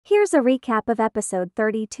Here's a recap of episode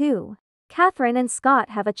 32. Catherine and Scott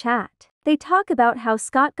have a chat. They talk about how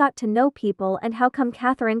Scott got to know people and how come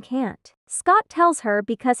Catherine can't. Scott tells her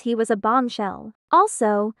because he was a bombshell.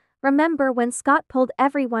 Also, remember when Scott pulled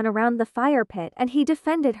everyone around the fire pit and he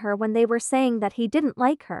defended her when they were saying that he didn't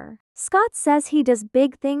like her. Scott says he does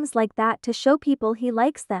big things like that to show people he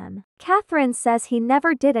likes them. Catherine says he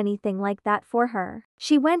never did anything like that for her.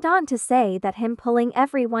 She went on to say that him pulling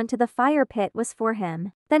everyone to the fire pit was for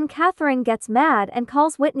him. Then Catherine gets mad and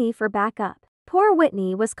calls Whitney for backup. Poor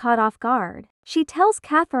Whitney was caught off guard. She tells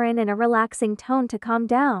Catherine in a relaxing tone to calm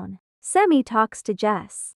down. Semi talks to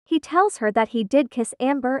Jess. He tells her that he did kiss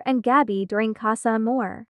Amber and Gabby during Casa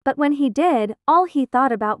Amor. But when he did, all he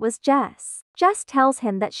thought about was Jess. Jess tells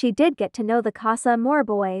him that she did get to know the Casa Amor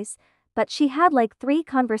boys, but she had like 3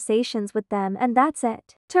 conversations with them and that's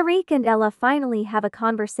it. Tariq and Ella finally have a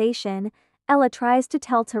conversation. Ella tries to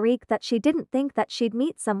tell Tariq that she didn't think that she'd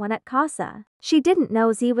meet someone at Casa. She didn't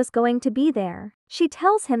know Z was going to be there. She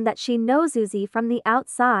tells him that she knows Uzi from the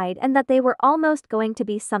outside and that they were almost going to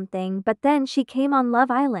be something, but then she came on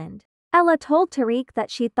Love Island. Ella told Tariq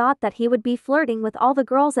that she thought that he would be flirting with all the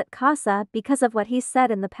girls at Casa because of what he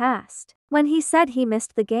said in the past. When he said he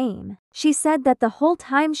missed the game, she said that the whole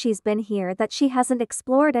time she's been here that she hasn't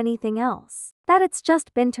explored anything else, that it's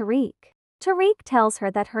just been Tariq. Tariq tells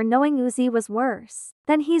her that her knowing Uzi was worse.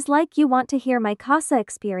 Then he's like, you want to hear my Casa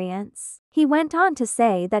experience? He went on to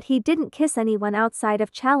say that he didn't kiss anyone outside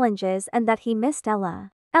of challenges and that he missed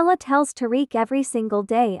Ella. Ella tells Tariq every single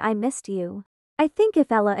day, I missed you. I think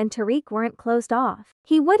if Ella and Tariq weren't closed off,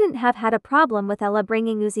 he wouldn't have had a problem with Ella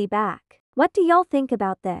bringing Uzi back. What do y'all think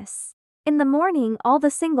about this? In the morning, all the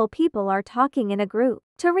single people are talking in a group.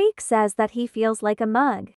 Tariq says that he feels like a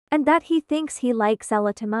mug, and that he thinks he likes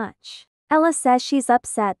Ella too much. Ella says she's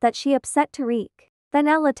upset that she upset Tariq. Then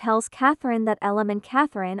Ella tells Catherine that Ella and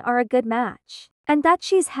Catherine are a good match, and that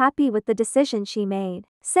she's happy with the decision she made,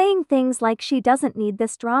 saying things like she doesn't need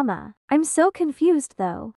this drama. I'm so confused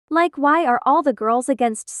though. Like, why are all the girls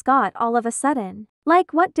against Scott all of a sudden?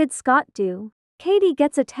 Like, what did Scott do? Katie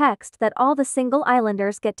gets a text that all the single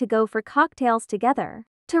islanders get to go for cocktails together.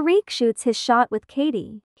 Tariq shoots his shot with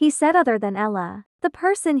Katie. He said other than Ella, the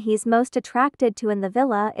person he's most attracted to in the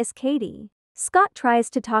villa is Katie. Scott tries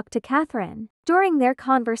to talk to Catherine. During their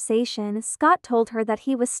conversation, Scott told her that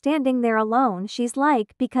he was standing there alone. She's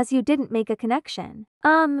like, because you didn't make a connection.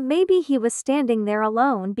 Maybe he was standing there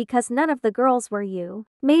alone because none of the girls were you.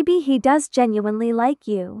 Maybe he does genuinely like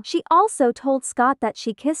you. She also told Scott that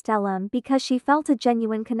she kissed Elam because she felt a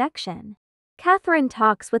genuine connection. Catherine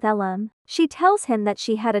talks with Elam. She tells him that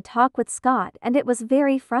she had a talk with Scott and it was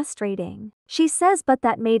very frustrating. She says but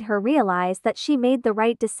that made her realize that she made the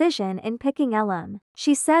right decision in picking Elam.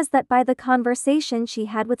 She says that by the conversation she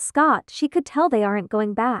had with Scott she could tell they aren't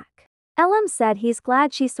going back. Elam said he's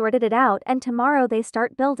glad she sorted it out and tomorrow they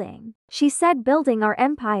start building. She said building our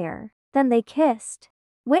empire. Then they kissed.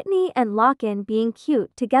 Whitney and Lock-in being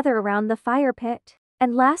cute together around the fire pit.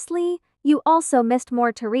 And lastly, you also missed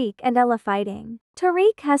more Tariq and Ella fighting.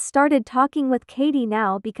 Tariq has started talking with Katie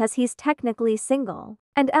now because he's technically single,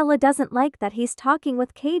 and Ella doesn't like that he's talking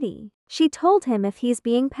with Katie. She told him if he's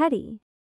being petty,